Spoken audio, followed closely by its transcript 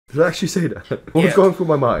Did I actually say that? What was going through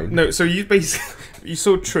my mind? No, so you basically you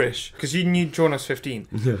saw Trish because you knew Giorno's 15.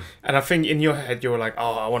 Yeah. And I think in your head you were like,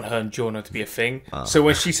 oh, I want her and Giorno to be a thing. So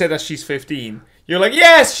when she said that she's 15, you're like,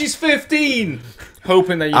 yes, she's 15,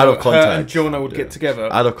 hoping that her and Giorno would get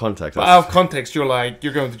together. Out of context. But out of context, you're like,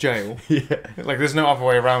 you're going to jail. Yeah. Like there's no other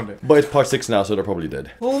way around it. But it's part 6 now, so they're probably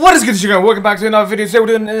dead. What is good, guys? Welcome back to another video. Today we're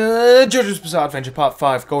doing JoJo's Bizarre Adventure Part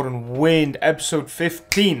 5, Golden Wind, Episode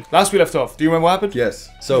 15. Last we left off, do you remember what happened? Yes.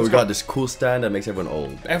 So we got this cool stand that makes everyone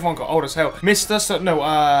old. Everyone got old as hell. Mista,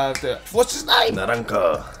 what's his name?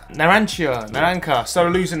 Narancia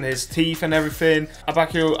started losing his teeth and everything.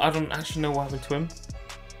 Abbacchio, I don't actually know what happened to him.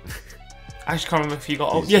 I actually can't remember if he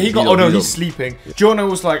got old. Yeah, he got. Oh no, he's sleeping. Giorno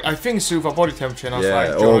was like, I think it's to do with our body temperature, and I was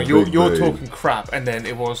like, Giorno, you're talking crap, and then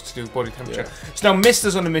it was to do with body temperature. Yeah. So now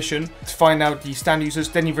Mista's on a mission to find out the stand users.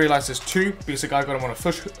 Then he realized there's 2 because the guy got him on a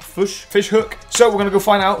fish hook. So we're gonna go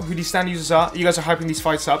find out who these stand users are. You guys are hyping these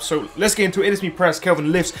fights up, so let's get into it. It is me, Press.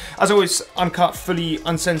 Kelvin lives. As always, uncut, fully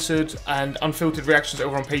uncensored, and unfiltered reactions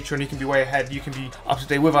over on Patreon. You can be way ahead. You can be up to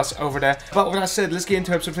date with us over there. But with that said, let's get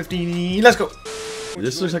into episode 15. Let's go.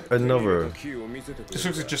 This looks like another. This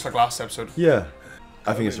looks just like last episode. Yeah.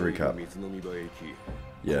 I think it's a recap.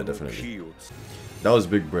 Yeah, definitely. That was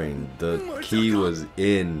big brain. The key was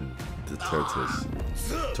in the tortoise.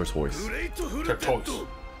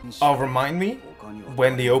 Oh, remind me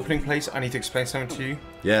when the opening plays, I need to explain something to you.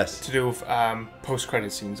 Yes. To do with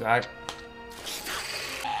post-credit scenes, alright?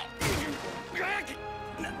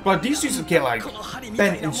 But these dudes get like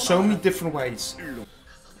bent in so many different ways.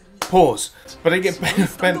 Pause. But they get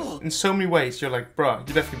bent in so many ways. You're like, bruh,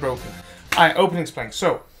 you're definitely broken. Alright, opening explain.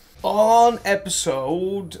 So, on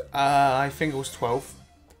episode, I think it was 12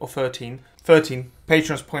 or 13. 13,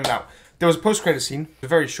 patrons pointed out, there was a post-credit scene, a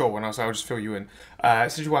very short one. I was like, I'll just fill you in.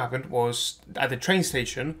 Essentially what happened was, at the train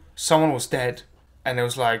station, someone was dead, and it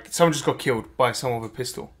was like, someone just got killed by someone with a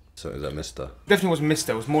pistol. So is that Mista? Definitely wasn't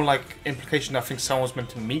Mista. It was more like implication that I think someone was meant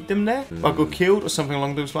to meet them there, but got killed or something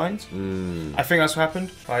along those lines. I think that's what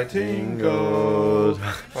happened. Fighting gold.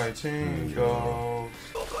 Fighting gold.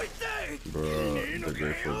 Bro, the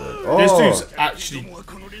grateful dead. Oh! This dude's actually...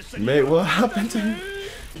 Mate, what happened to him?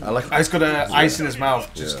 He's got ice in his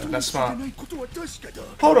mouth. Just that's smart.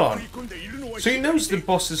 Hold on. So he knows the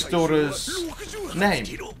boss's daughter's name.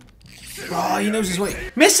 Bro, he knows his way.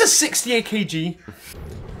 Mr. 68 kg.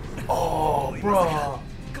 Oh, bro.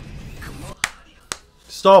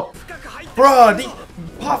 Stop. Bro, the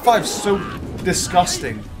part 5 is so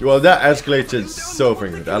disgusting. Well, that escalated so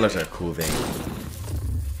freaking. That looks like a cool thing.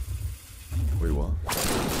 Wait, what?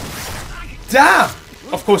 Damn!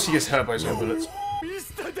 Of course he gets hurt by his own bullets.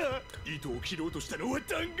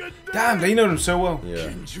 Damn, they know them so well.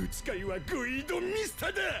 Yeah.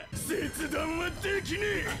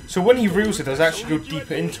 So when he reels it, does it actually go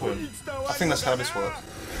deeper into him? I think that's how this works.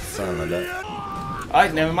 Something like that.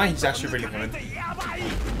 Alright, never mind, he's actually really coming.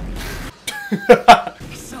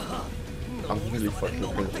 I'm really fucking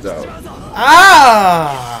confused out.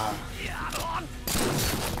 Ah!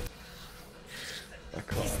 I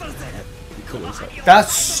can't. He couldn't.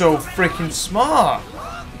 That's so freaking smart.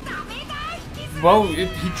 Well,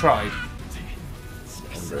 he tried.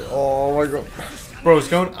 Oh my god. Bro, it's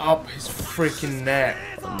going up his freaking neck.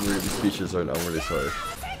 I'm really speechless right now. I'm really sorry.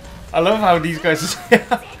 I love how these guys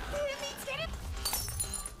are...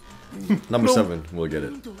 Number 7, we'll get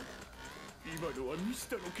it.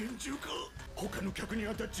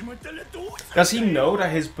 Does he know that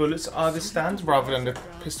his bullets are the stands rather than the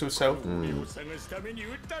pistol itself?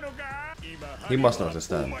 He must not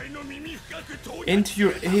understand. Into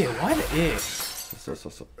your ear. Why the ear?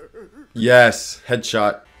 Yes,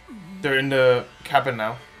 headshot. They're in the cabin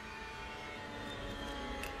now.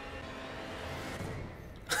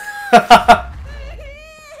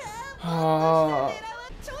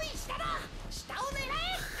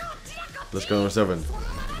 Let's go number 7.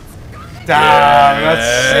 Damn,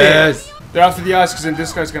 that's sick. They're after the ice because then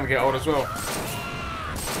this guy's gonna get old as well.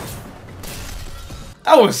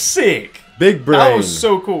 That was sick. Big brain. That was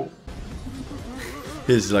so cool.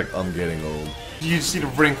 He's like, I'm getting old. You see the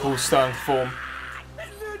wrinkles starting to form.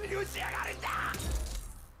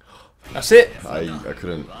 That's it. I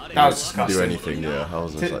couldn't do anything. Yeah, I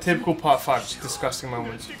was like, typical part 5, just disgusting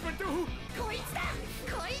moments.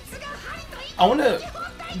 I wonder,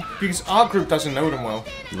 because our group doesn't know them well.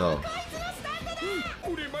 No.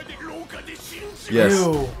 Yes.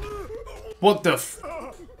 Ew. What the f...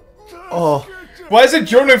 Oh. Why is it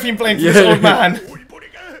Giorno theme playing for this old man?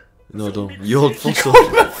 No, don't. You old fossil. You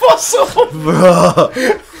called him a fossil! Bro.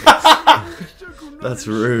 That's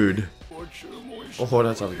rude. Oh,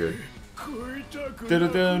 that sounds good.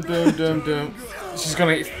 Dum, dum, dum, dum, dum. she's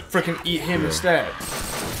gonna freaking eat him instead.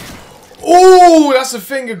 Oh, that's a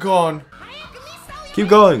finger gone. Keep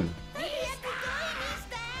going.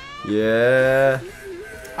 Yeah.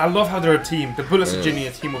 I love how they're a team. The Bullets are genuinely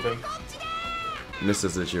a team with him.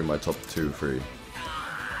 Mista's literally my top 2, 3.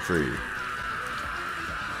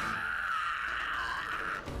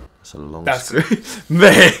 That's a long scream.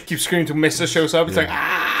 Man! Keep screaming till Mista shows up. It's like,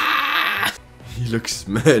 ah! He looks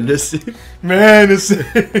menacing. Menacing.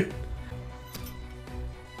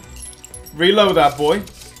 Reload that boy.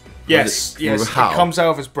 Yes, yes. How? It comes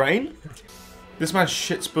out of his brain. This man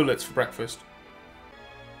shits bullets for breakfast.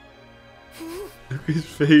 Look at his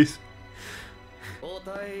face.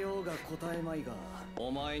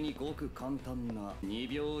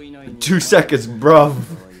 2 seconds, bruv.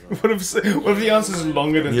 What if the answer is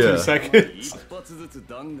longer than 2 seconds?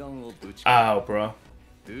 Ow, bro.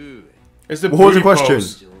 It's the what was the question?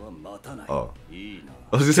 pose. Oh.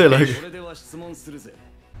 I was gonna say, like...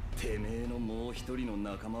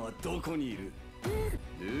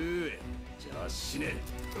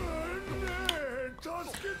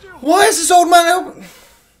 Why is this old man open?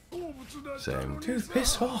 Same. Dude,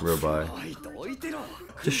 piss off. Real bye.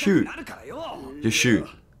 Just shoot. Just shoot.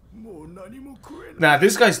 Nah,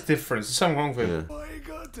 this guy's different. There's something wrong with him.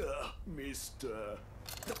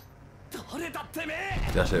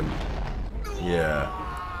 Yeah. That's him. Yeah.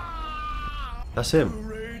 That's him.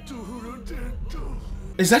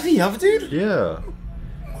 Is that the other dude? Yeah.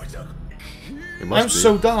 It must I'm be.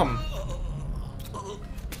 so dumb.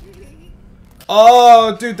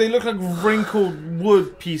 Oh, dude, they look like wrinkled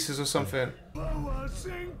wood pieces or something.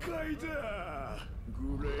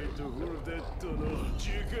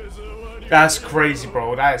 That's crazy,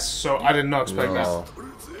 bro. That is so... I did not expect that.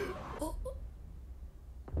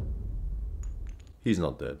 He's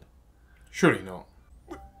not dead. Surely not.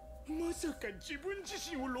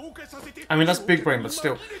 I mean, that's big brain, but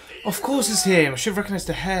still. Of course it's him. I should recognize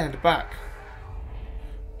the hair in the back.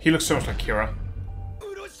 He looks so much like Kira.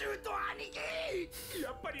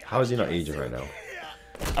 How is he not aging right now?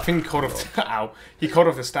 I think he caught off... Ow. He caught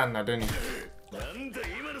off the stand now, didn't he?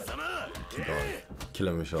 Keep going. Kill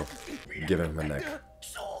him himself. Give him a neck.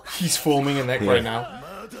 He's forming a neck right now.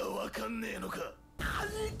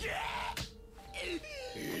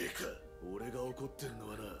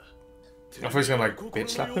 I thought he was gonna like bitch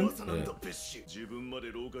slap him.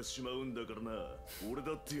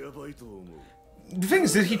 The thing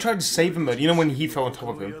is, did he try to save him? You know when he fell on top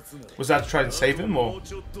of him? Was that to try to save him or?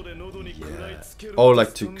 Yeah. Oh,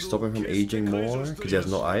 like to stop him from aging more? Because he has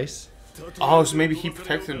no ice? Oh, so maybe he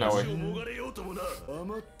protected him that way.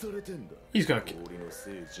 He's gonna kill.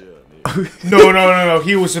 No.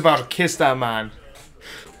 He was about to kiss that man.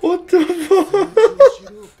 What the fuck?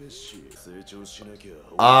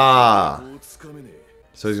 Ah.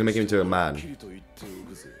 So he's gonna make him into a man.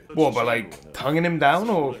 What, by like tonguing him down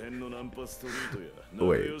or?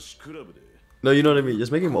 Wait. No, you know what I mean?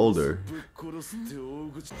 Just make him older.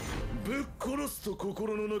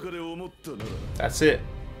 That's it.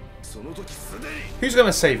 Who's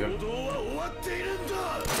gonna save him?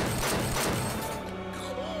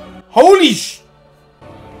 Holy sh!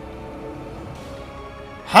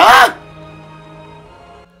 Huh?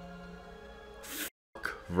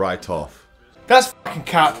 Right off. That's fucking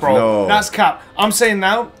cap, bro. No. That's cap. I'm saying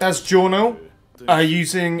now, that's Giorno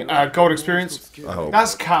using gold experience. I hope.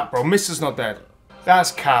 That's cap, bro. Mista's not dead.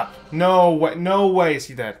 That's cap. No way is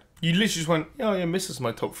he dead. You literally just went, oh yeah, Mista's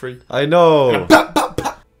my top 3. I know.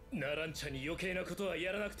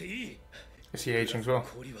 Is he aging as well?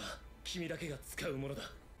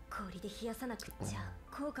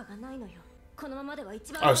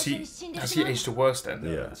 Oh, has he aged the worst then?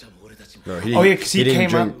 Yeah. No, Oh yeah, because he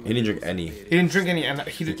came out. He didn't drink any. He didn't drink any, and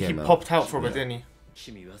he popped out for a bit, didn't he?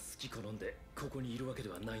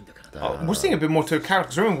 I was thinking a bit more to a character,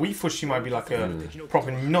 because remember we thought she might be like a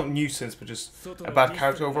proper, not nuisance, but just a bad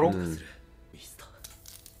character overall.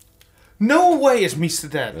 No way is Mista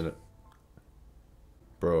dead.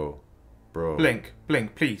 Bro. Blink,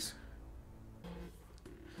 please.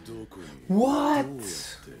 What?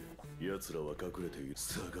 You have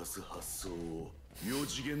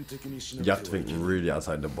to think really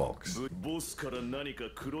outside the box.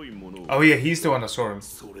 Oh yeah, he's the one that saw him.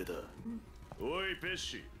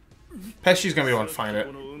 Pesci's gonna be the one to find it.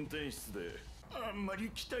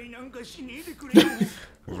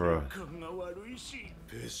 Bro.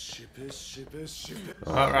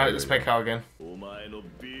 Alright, let's make out again.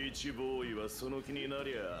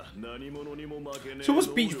 So what's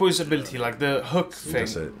Beach Boy's ability? Like the hook thing?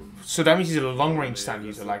 That's it. So that means he's a long range stand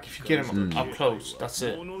user. Like if you get him up close, that's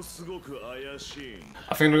it.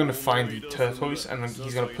 I think we're gonna find the turtles and then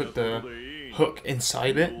he's gonna put the hook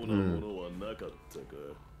inside it.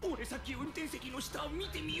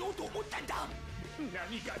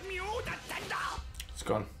 It's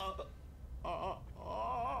gone. Yeah,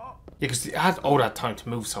 because it had all that time to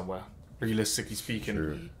move somewhere, realistically speaking.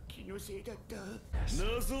 True.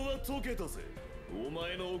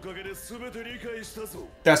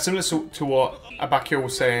 That's similar to what Abbacchio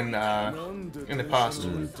was saying in the past.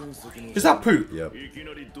 Is that poop? Yep.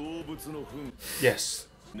 Yes.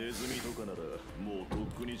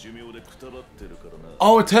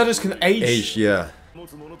 Oh, turtles can age. Age, yeah. But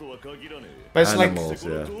it's Animals,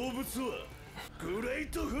 like, yeah.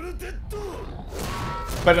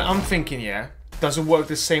 but I'm thinking, yeah, does it work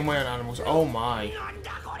the same way on animals? Oh my,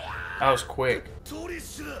 that was quick.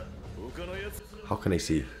 How can they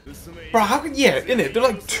see? Bro, how can, yeah, innit? They're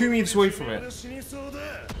like 2 meters away from it.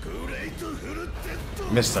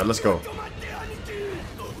 Mista, let's go.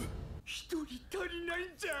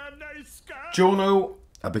 Giorno.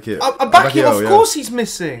 Abbacchio. Abbacchio, of course he's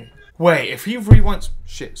missing. Wait, if he rewinds,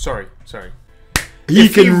 shit, sorry. He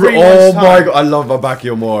If can. he rewinds Oh time- my god, I love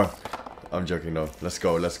Abbacchio more. I'm joking, no. Let's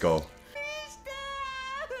go.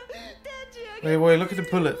 Wait, look at the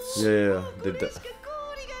bullets. Yeah. Did that.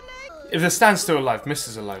 If the stand's still alive,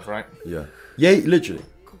 Mista's alive, right? Yeah. Yeah, literally.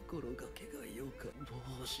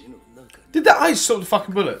 Did the eyes stop the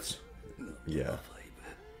fucking bullets? Yeah.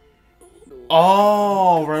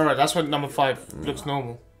 Oh, right. That's why number 5 looks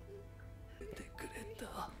normal.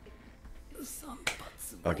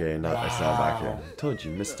 Okay, now it's not Abbacchio. Told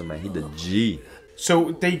you, Mr. Man, he the G.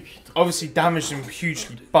 So they obviously damaged him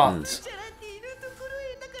hugely, but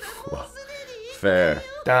Fair.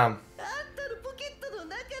 damn,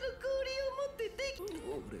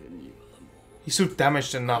 he still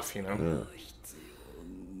damaged enough, you know.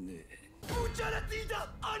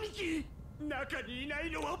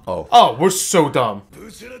 Oh, we're so dumb.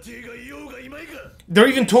 They're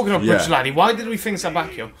even talking about Bucciolati. Why did we think it's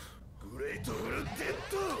Abbacchio?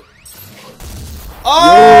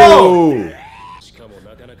 Oh!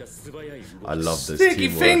 I love this Sticky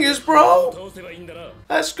teamwork. fingers, bro.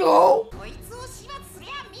 Let's go.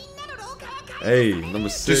 Hey, number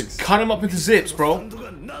 6. Just cut him up into zips, bro.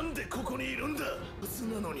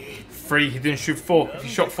 3, he didn't shoot 4. If he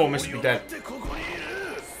shot 4, Mista would be dead.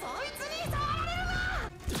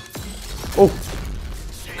 Oh!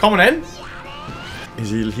 Come on in.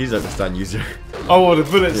 He's like a stand user. Oh, well, the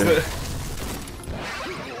bullets. Yeah. That...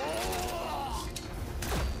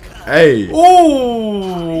 Hey!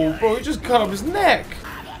 Oh, bro, he just cut up his neck.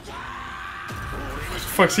 What the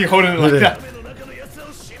fuck's he holding it like that?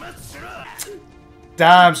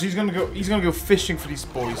 Damn, so he's gonna go fishing for these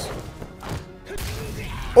boys.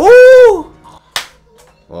 Oh!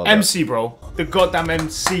 Well, MC, bro. The goddamn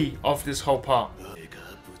MC of this whole part.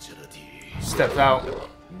 Stepped out.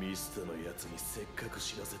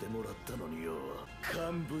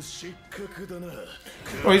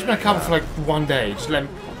 Bro, he's been a camera for like 1 day. Just let him...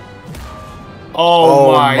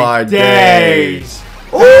 Oh, my days.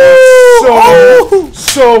 Oh!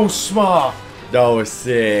 So smart. That was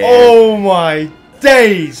sick. Oh my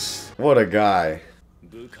days. What a guy.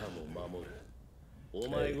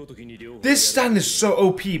 This stand is so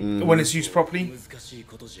OP when it's used properly.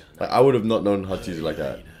 Like, I would have not known how to use it like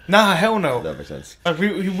that. Nah, hell no. That makes sense. Like,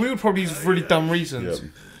 we would probably use really dumb reasons.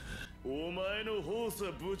 Yep.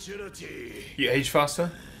 You age faster?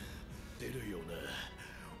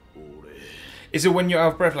 Is it when you're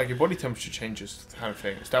out of breath, like your body temperature changes, kind of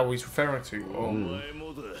thing? Is that what he's referring to? Or...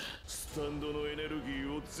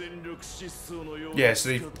 Yeah, so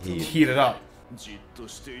they heat it up.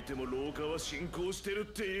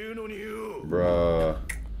 Bruh.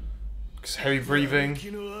 It's heavy breathing.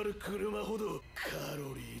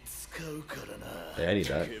 Yeah, I need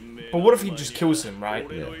that. But what if he just kills him, right?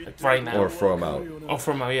 Yeah. Like right now. Or throw him out. Oh,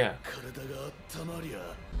 from him out, yeah.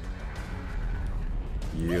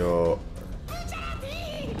 Yo.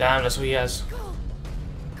 Damn, that's what he has.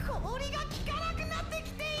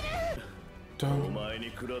 Dum,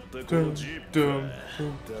 dum, dum,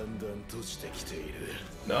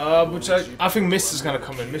 dum. Which I think Mista's gonna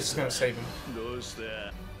come in. Mista's gonna save him.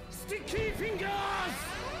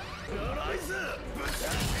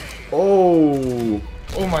 Oh.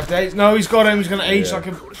 Oh my days. No, he's got him. He's gonna age like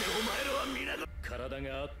a...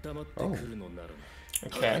 Oh.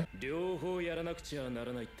 Okay.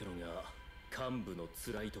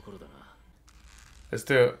 Let's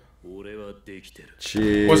do it.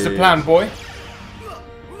 Cheers. What's the plan, boy?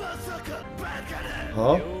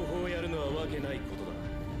 Huh?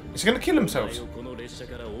 Is he gonna kill himself?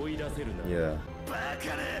 Yeah.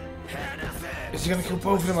 Is he gonna kill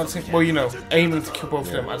both of them at the same time? Well, you know, aiming to kill both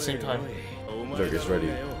of them at the same time. Look, it's ready.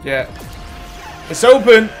 Yeah. It's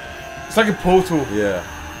open. It's like a portal. Yeah.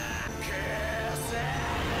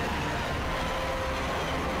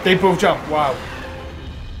 They both jump. Wow.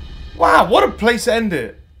 Wow, what a place to end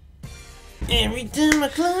it. Every time I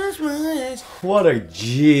close my eyes. What a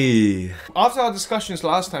G. After our discussions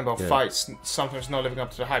last time about fights sometimes not living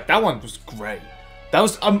up to the hype, that one was great. That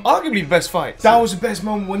was arguably the best fight. That was the best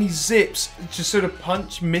moment when he zips, just sort of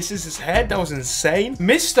punch, misses his head. That was insane.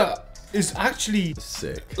 Mista is actually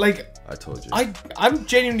sick. Like, I told you. I'm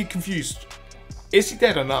genuinely confused. Is he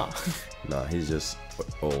dead or not? Nah, he's just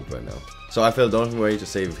old right now. So I feel the only way to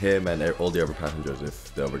save him and all the other passengers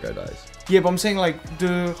if the other guy dies. Yeah, but I'm saying like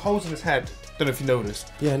the holes in his head. Don't know if you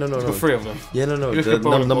noticed. Yeah, no. There's 3 of them. Yeah, no.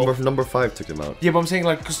 Number 5 took him out. Yeah, but I'm saying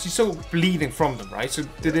like because he's still bleeding from them, right? So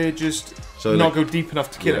did it just not go deep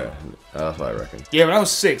enough to kill him? That's what I reckon. Yeah, but that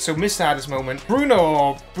was sick. So Mista had his moment. Bruno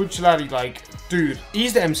or Bucciolati, like, dude,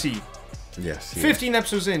 he's the MC. Yes. 15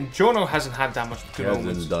 episodes in, Giorno hasn't had that much good moments. He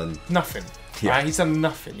hasn't done nothing. Yeah. Right? He's done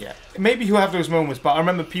nothing yet. Maybe he'll have those moments, but I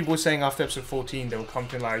remember people were saying after episode 14 they were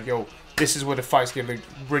commenting like, yo, this is where the fights get like,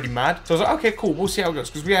 really mad. So I was like, okay, cool, we'll see how it goes.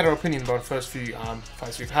 Because we had our opinion about the first few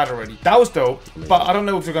fights we've had already. That was dope, but I don't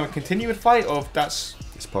know if they're going to continue with the fight or if that's...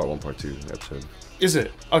 It's part 1, part 2 episode. Is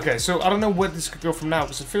it? Okay, so I don't know where this could go from now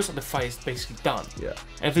because it feels like the fight is basically done. Yeah.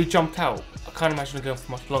 And if they jumped out, I can't imagine it going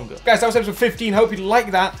for much longer. Guys, that was episode 15. Hope you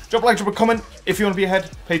liked that. Drop a like, drop a comment. If you want to be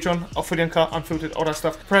ahead, Patreon, off for the uncut, unfiltered, all that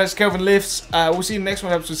stuff. Press Kelvin Lifts. We'll see you in the next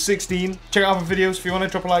one, episode 16. Check out our videos if you want to.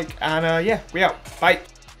 Drop a like. And yeah, we out. Bye.